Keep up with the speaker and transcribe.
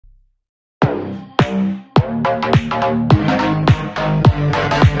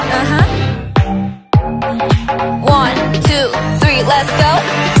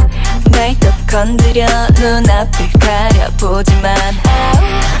건드려 눈앞을 가려보지만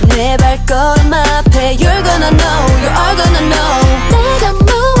내 발걸음 앞에 You're gonna know, you're all gonna know. 내가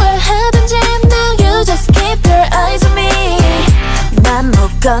뭘 하든지 now you just keep your eyes on me. 난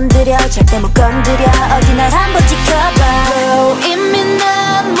못 건드려 절대 못 건드려 어디 날 한번 지켜봐. 이미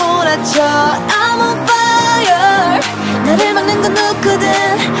난 몰아쳐 I'm on fire. 나를 막는 건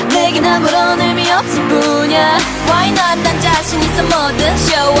누구든 내겐 아무런 의미 없을 뿐이야. Why not 난 자신 있어 뭐든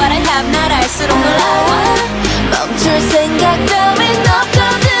Show what I have 날 알수록 놀라워. 멈출 생각 따윈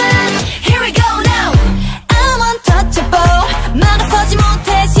없거든. Here we go now. I'm untouchable. 막아서지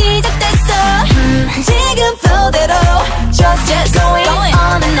못해 시작됐어. 지금 flow대로 just going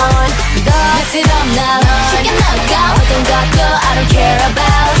on and on. Mess it up now. 쉽게 나가 어떤 것도 I don't care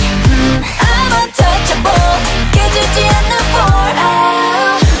about. I'm untouchable. 깨지지 않는 for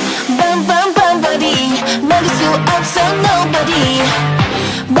out. Bum bum bum body. 막을 수 없어 nobody.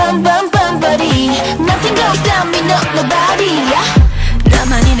 Bum bum bum body. Nothing goes down me no nobody.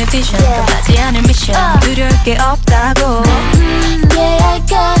 나만이 내 vision 끝나지 않을 미션. 두려울 게 없다고. Yeah I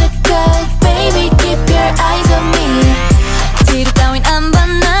gotta go baby keep your eyes on me. 뒤로 따윈 안 봐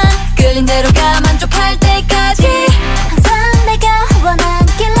난 끌린 대로 가 만족할 때까지. 항상 내가 원한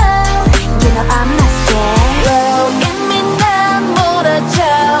길로 You know I'm not scared. 이미 난 몰아쳐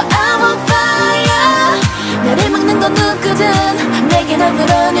I'm on fire. 나를 막는 건 누구든 내겐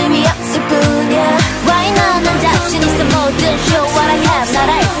아무런 의미 없을 뿐이야. Why not 난 자신 있어 뭐든 Show what I have 날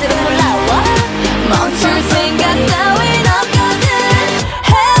알수록 놀라워. 멈출 생각 따윈 없거든.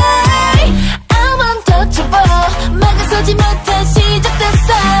 Hey I'm untouchable. 막아서지 못해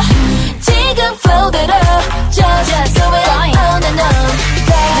시작됐어. 지금 flow대로 just going on and on.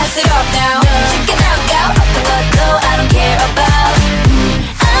 Mess it up now. 쉽게 나가 어떤 것도 I don't care about.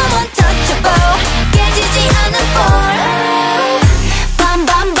 I'm untouchable. 깨지지 않는 for. Bum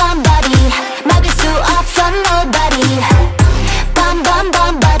bum bum body. 막을 수 없어 nobody. Bum bum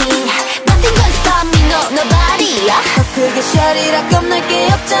bum body. Nothing gonna stop me no nobody. 더 크게 샤리라 겁날 게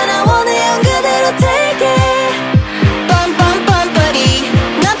없잖아. 원해요 그대로 take it. Bum bum bum buddy.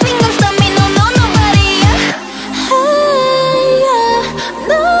 Nothing gonna stop me no no nobody. Hey yeah,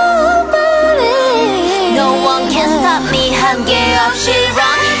 nobody. No one can stop me 한계 없이.